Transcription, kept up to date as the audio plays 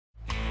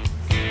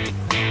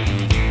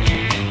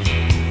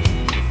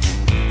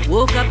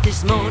Woke up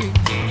this morning,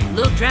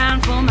 looked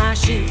round for my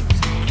shoes.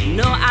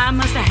 No, I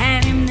must have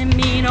had him the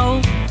mean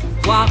old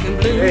walking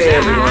blues. Hey,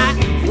 everyone.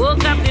 I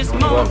woke up this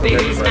morning,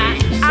 baby's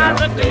night. I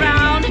looked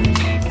around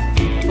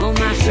for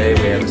my shoes. Today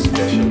we have a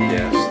special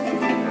guest.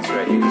 That's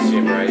right, you can see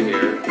him right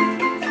here.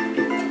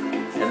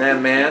 And that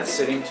man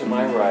sitting to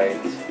my right,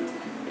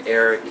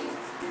 Eric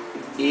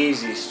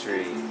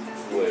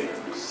Easystreet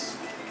Williams.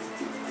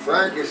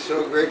 Frank, it's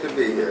so great to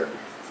be here.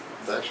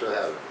 Thanks for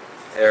having me.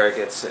 Eric,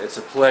 it's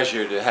a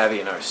pleasure to have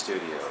you in our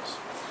studios.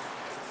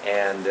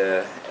 And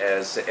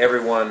as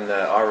everyone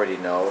already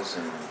knows,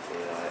 and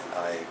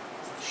I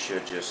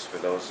should just, for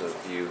those of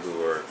you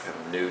who are kind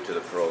of new to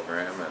the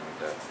program and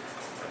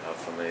are not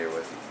familiar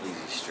with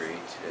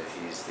Easystreet,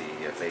 he's the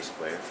bass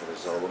player for the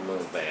Zola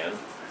Moon band,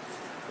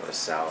 the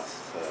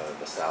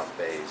South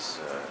Bay's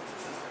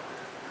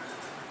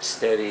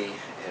steady,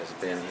 has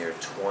been here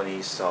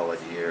 20 solid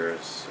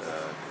years,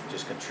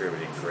 just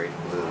contributing great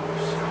blues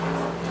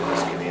to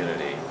this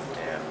community.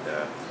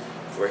 And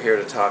we're here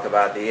to talk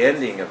about the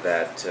ending of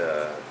that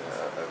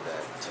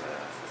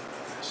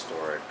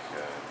historic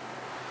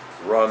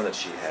run that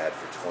she had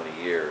for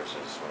 20 years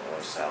as one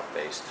of South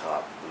Bay's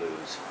top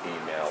blues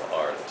female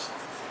artists,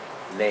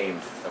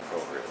 named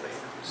appropriately.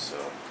 So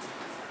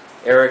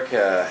Eric,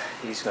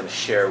 he's going to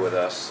share with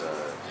us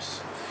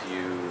just a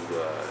few,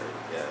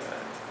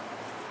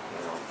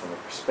 from a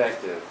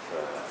perspective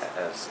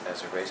as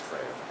a bass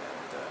player.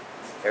 And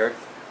Eric,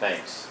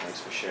 thanks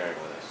for sharing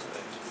with us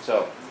today.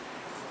 So,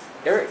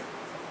 Eric,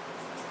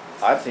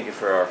 I'm thinking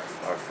for our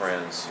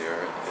friends here,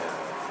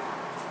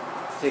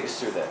 take us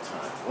through that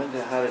time.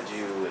 How did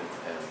you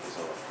and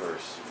Zola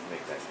first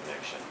make that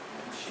connection?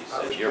 And she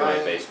said, "You're my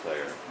bass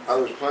player." I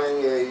was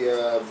playing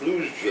a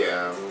blues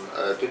jam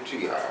at the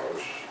Tea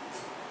House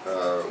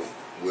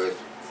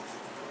with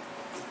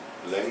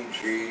Lenny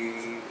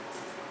G,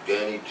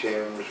 Danny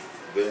Timms,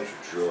 Vince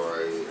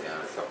Joy,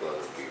 and a couple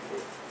other people.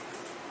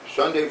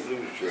 Sunday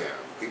Blues Jam.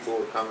 People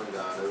were coming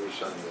down every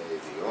Sunday.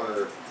 The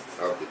owner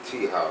of the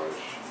Tea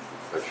House,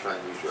 a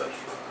Chinese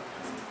restaurant,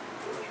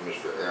 was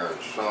Mr. Aaron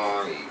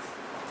Song.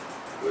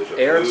 He was a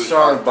Aaron blues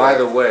Song, by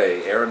the architect.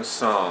 way, Aaron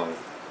Song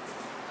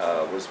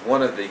was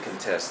one of the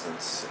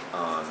contestants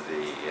on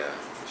the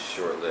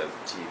short-lived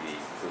TV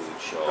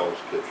food show Hell's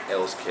Kitchen.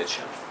 Hell's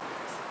Kitchen.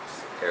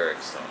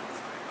 Eric Song.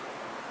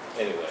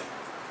 Anyway.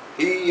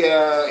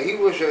 He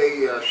was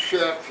a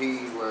chef,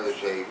 he was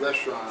a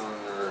restaurant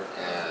owner,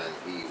 and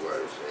he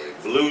was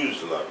a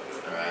blues lover.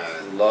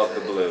 And Loved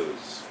the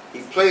blues.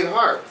 He played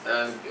hard,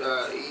 and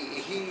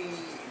he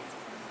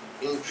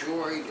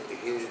enjoyed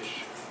his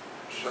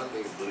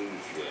Sunday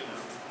Blues Jam,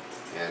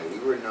 and we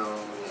were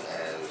known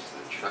as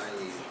the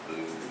Chinese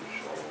Blues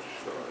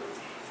All-Stars.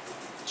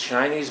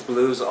 Chinese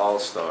Blues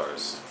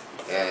All-Stars.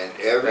 And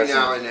every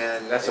now and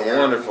then... That's a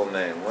wonderful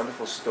name,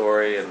 wonderful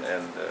story, and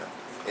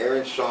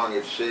Aaron Song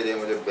would sit in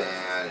with a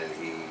band, and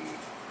he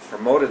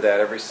promoted that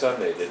every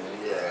Sunday, didn't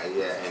he?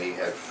 Yeah, and he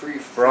had free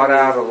food. Brought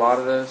out a lot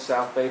of the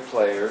South Bay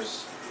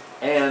players,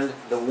 and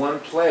the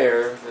one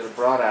player that it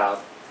brought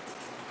out,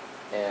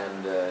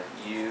 and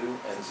you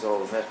and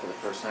Zola met for the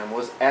first time,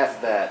 was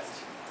at that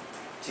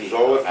tea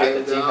Zola at came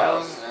the tea down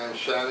house. and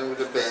sat in with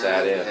the band,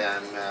 Sat in.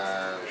 and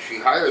she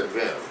hired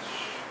Vince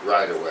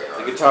right away.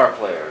 The guitar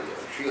player.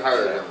 She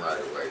hired him right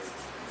away.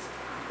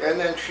 And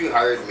then she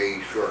hired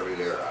me shortly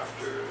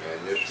thereafter,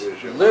 and this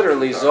was...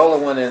 Literally, Zola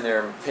went in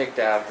there and picked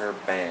out her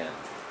band.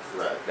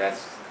 Right.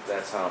 That's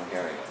how I'm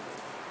hearing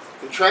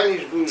it. The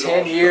Chinese Blues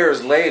 10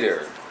 years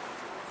later,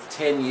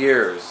 10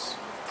 years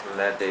from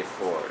that day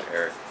forward,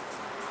 Eric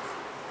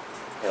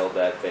held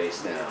that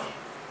bass down.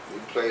 We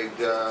played,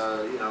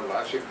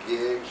 lots of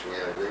gigs. We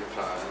had a great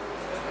time.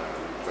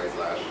 We played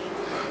last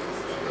night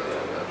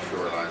at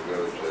Shoreline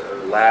Village there.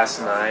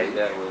 Last night,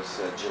 that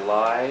was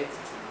July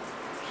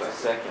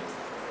 2nd,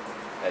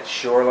 at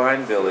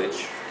Shoreline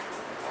Village.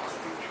 Long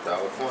Beach,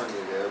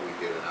 California there. We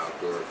did an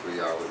outdoor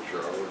 3-hour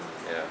show,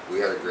 and we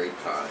had a great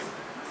time.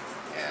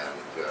 And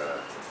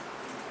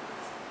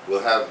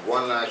we'll have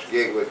one last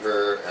gig with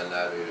her, and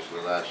that is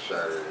the last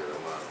Saturday of the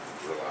month,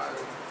 July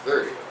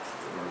 30th.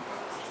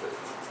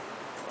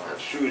 And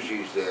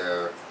Susie's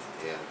there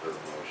in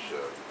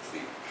Hermosa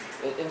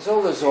Beach. In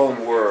Zola's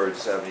own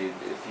words, I mean,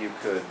 if you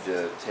could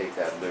take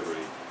that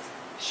liberty,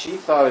 she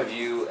thought of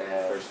you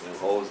as the person who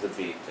holds the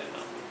beat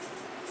down.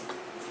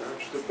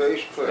 That's the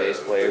bass player. Bass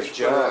player's the bass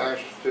player job.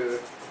 has to,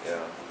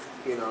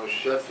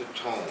 set the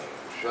tone.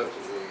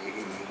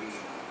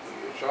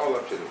 It's all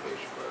up to the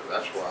bass player.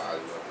 That's why I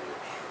love the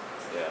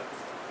instrument. Yeah.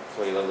 That's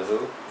why you love the who?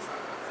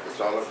 It's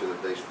all up to the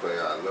bass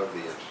player. I love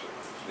the instrument.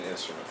 The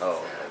instrument. Oh.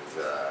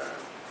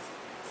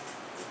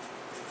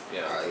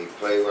 And I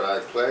play what I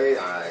play.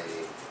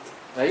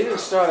 Now you didn't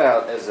start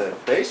out as a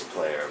bass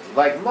player,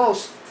 like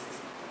most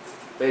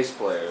bass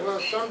players. Well,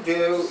 some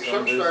do.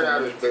 Some start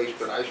out as bass,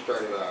 but I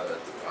started out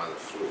on the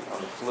flute.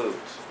 On the flute.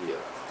 Yeah.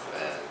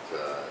 And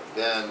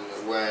then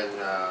when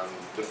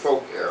the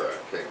folk era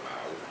came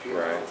out,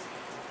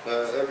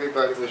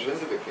 everybody was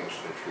into the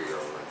Kingston Trio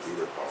and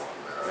Peter Paul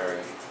and Mary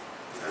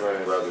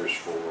and Brothers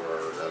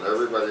Ford and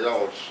everybody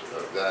else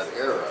of that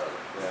era.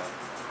 Yeah.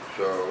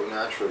 So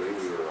naturally,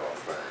 we were all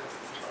playing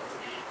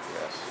guitars.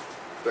 Yes.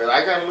 But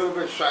I got a little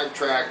bit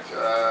sidetracked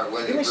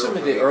when Give the me some girl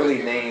of from the early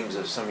Easystreet- names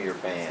of some of your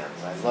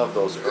bands. I love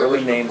those There early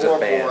was the names Poor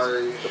of bands.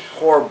 Boys. The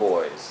Poor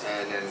Boys.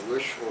 And then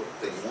Wishful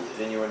Thinking.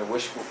 Then you were in the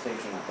Wishful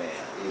Thinking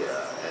band.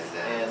 Yeah, and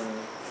then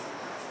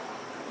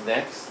And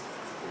next,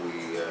 we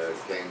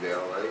came to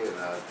LA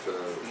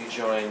and you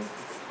joined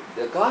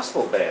the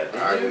gospel band,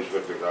 I didn't was you?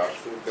 with the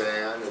gospel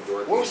band and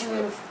Dorothy What was the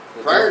name Smith.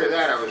 of Prior to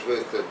that, I was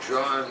with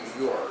John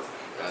York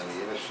and the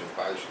Innocent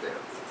Bystanders.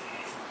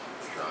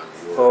 John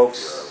York Folks.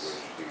 was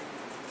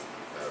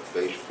the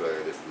bass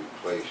player that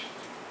replaced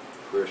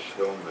Chris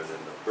Hillman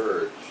in the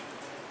Byrds,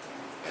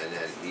 and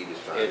then he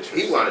decided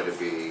he wanted to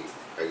be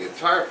a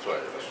guitar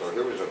player. So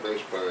here was a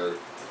bass player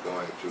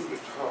going to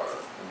guitar,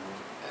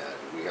 and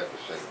we had the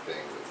same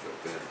thing with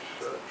Vince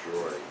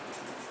Joy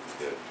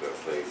that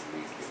played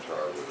lead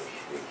guitar with us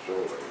with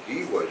Zola.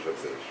 He was a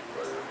bass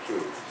player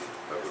too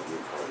of a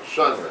group called the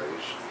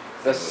Sunrays.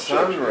 The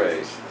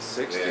Sunrays,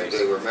 the And 60s.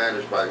 they were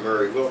managed by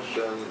Murray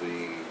Wilson,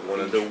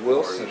 One of the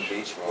Wilson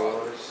Beach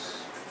Boys.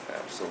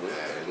 Absolutely.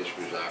 And this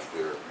was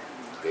after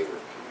they were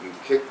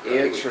kicked. They were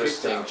kicked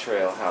Interesting out.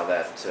 trail how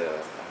that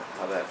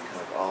kind of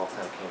all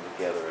kind of came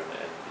together, and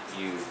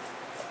you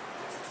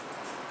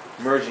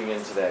merging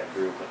into that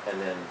group, and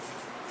then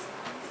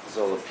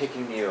Zola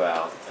picking you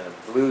out in a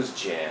blues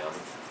jam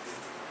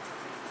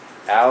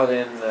out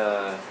in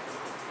the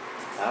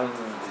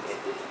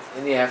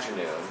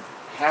afternoon.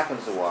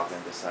 Happens to walk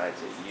in, decides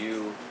that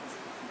you,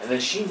 and then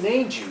she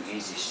named you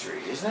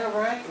Easystreet. Isn't that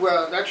right?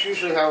 Well, that's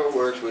usually how it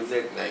works with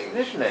nicknames.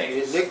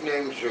 Nicknames.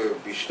 Nicknames are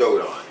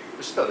bestowed on you.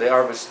 Bestowed. They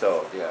are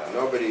bestowed. Yeah.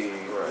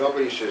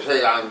 Nobody says,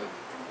 "Hey, I'm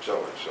so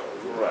and so."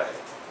 Right.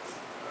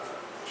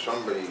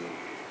 Somebody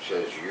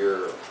says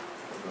you're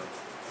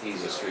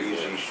Easystreet.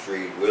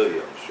 Easystreet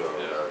Williams. So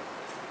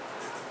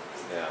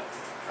Yeah.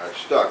 I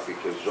stuck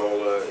because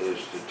Zola is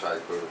the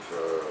type of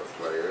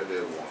player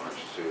that wants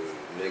to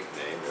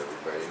nickname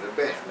everybody in the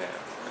band. Yeah.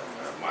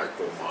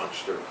 Michael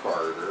Monster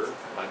Carter.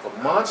 Michael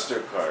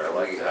Monster Carter. I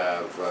like We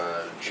that.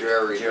 have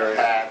Jerry Jerry.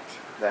 the Hat.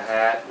 The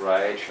Hat,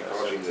 right? She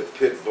calls him the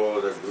pit bull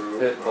of the group.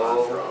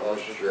 Pitbull, on drums,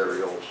 okay.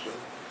 Jerry Olson.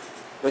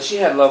 But she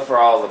had love for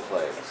all the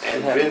players. And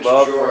She had Vince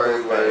love Joy for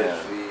her was band.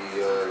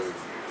 the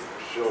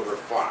Silver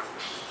Fox.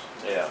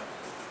 Yeah.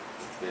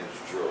 Vince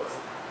Joy.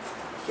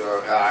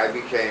 So I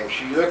became,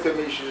 she looked at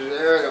me, she said,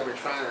 "Eric, I've been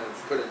trying to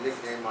put a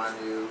nickname on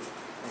you,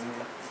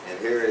 and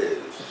here it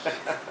is.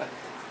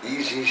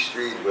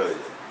 Easystreet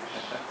Williams."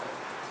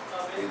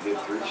 We did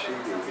 3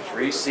 CDs.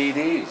 3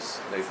 CDs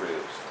they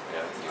produced.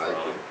 Yeah. You I were did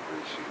on. 3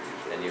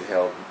 CDs. And you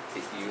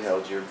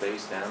held your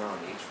bass down on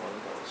each one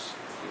of those.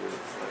 You were the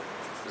player.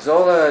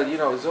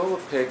 Zola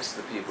picks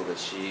the people that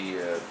she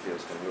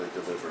feels can really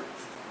deliver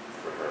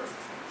for her.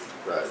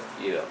 Right.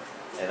 You know,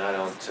 and I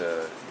don't,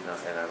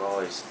 and I've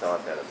always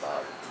thought that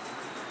about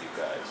you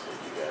guys, that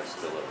you guys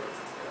deliver.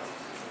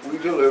 We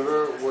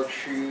deliver what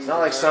she... It's not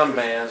like some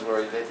bands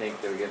where they think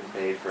they're getting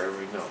paid for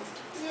every note.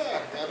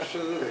 Yeah,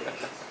 absolutely.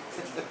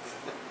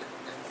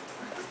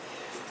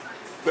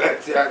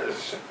 But that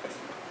is,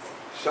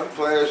 some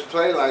players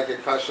play like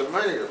it costs them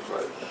money to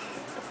play.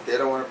 They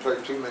don't want to play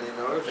too many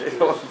notes. They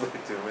don't play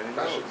too many It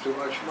costs them notes. too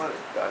much money.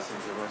 Costs them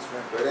too much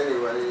money. But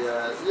anyway,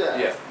 yeah.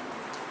 Yeah.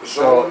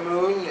 Zola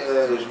Moon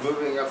is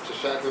moving up to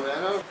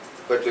Sacramento,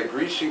 but the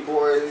Greasy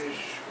Boys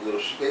will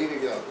stay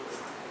together.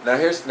 Now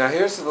here's a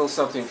little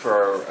something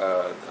for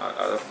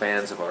our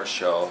fans of our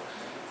show.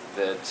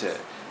 That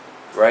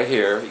right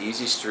here,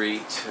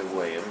 Easystreet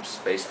Williams,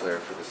 bass player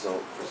for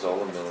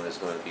Zola Moon, is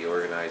going to be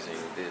organizing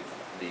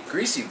the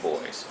Greasy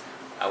Boys.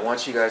 I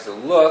want you guys to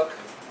look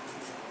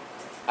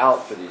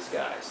out for these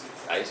guys.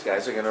 These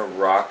guys are going to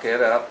rock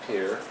it up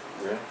here,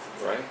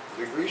 right?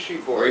 The Greasy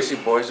Boys. Greasy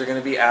Boys are going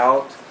to be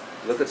out.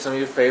 Look at some of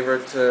your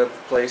favorite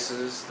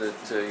places that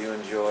you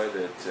enjoy,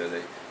 that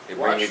they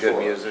bring you good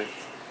music.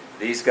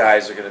 These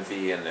guys are going to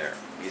be in there.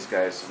 These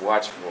guys,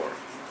 watch for.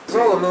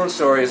 Zola Moon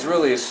story is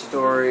really a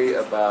story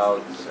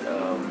about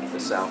the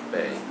South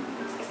Bay.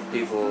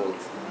 People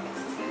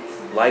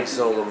like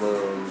Zola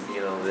Moon,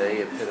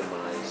 they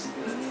epitomize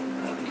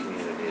how the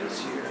community is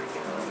here.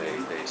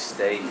 They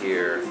stay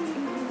here.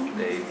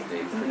 They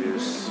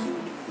produce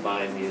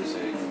fine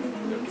music.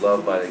 They're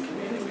loved by the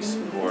community. We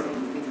support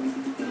them.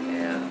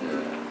 And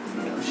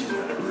she's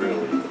been a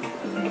really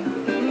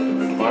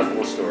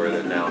remarkable story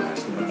that now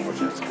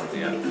unfortunately has to come to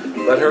the end.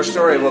 But her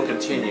story will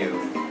continue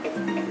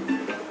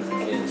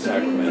in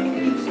Sacramento,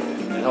 she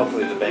said. And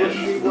hopefully the band. We'll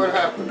see what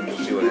happens. We'll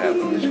see what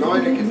happens. It's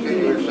going to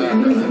continue in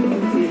Sacramento.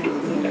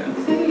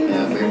 Yeah.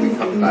 And maybe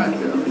come back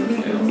there.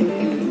 Yeah.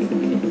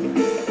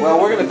 Well,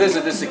 we're going to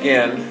visit this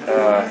again.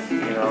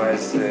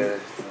 As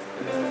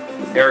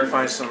Eric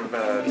finds some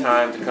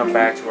time to come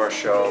back to our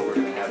show, we're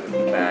going to have him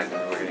back,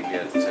 and we're going to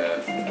get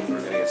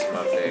some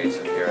updates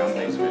and hear how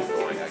things have been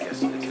going. I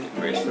guess it's a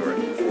great story.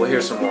 We'll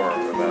hear some more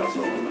about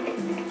Zola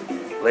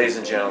Moon. Ladies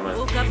and gentlemen.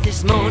 Woke up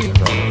this morning,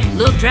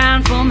 looked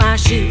round for my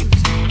shoes.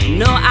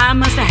 I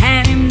must have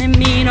had him the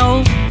mean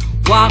old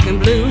walking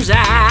blues.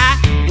 I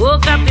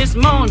woke up this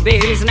morning,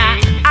 babies, and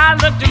I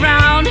looked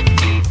around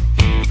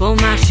for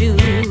my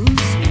shoes.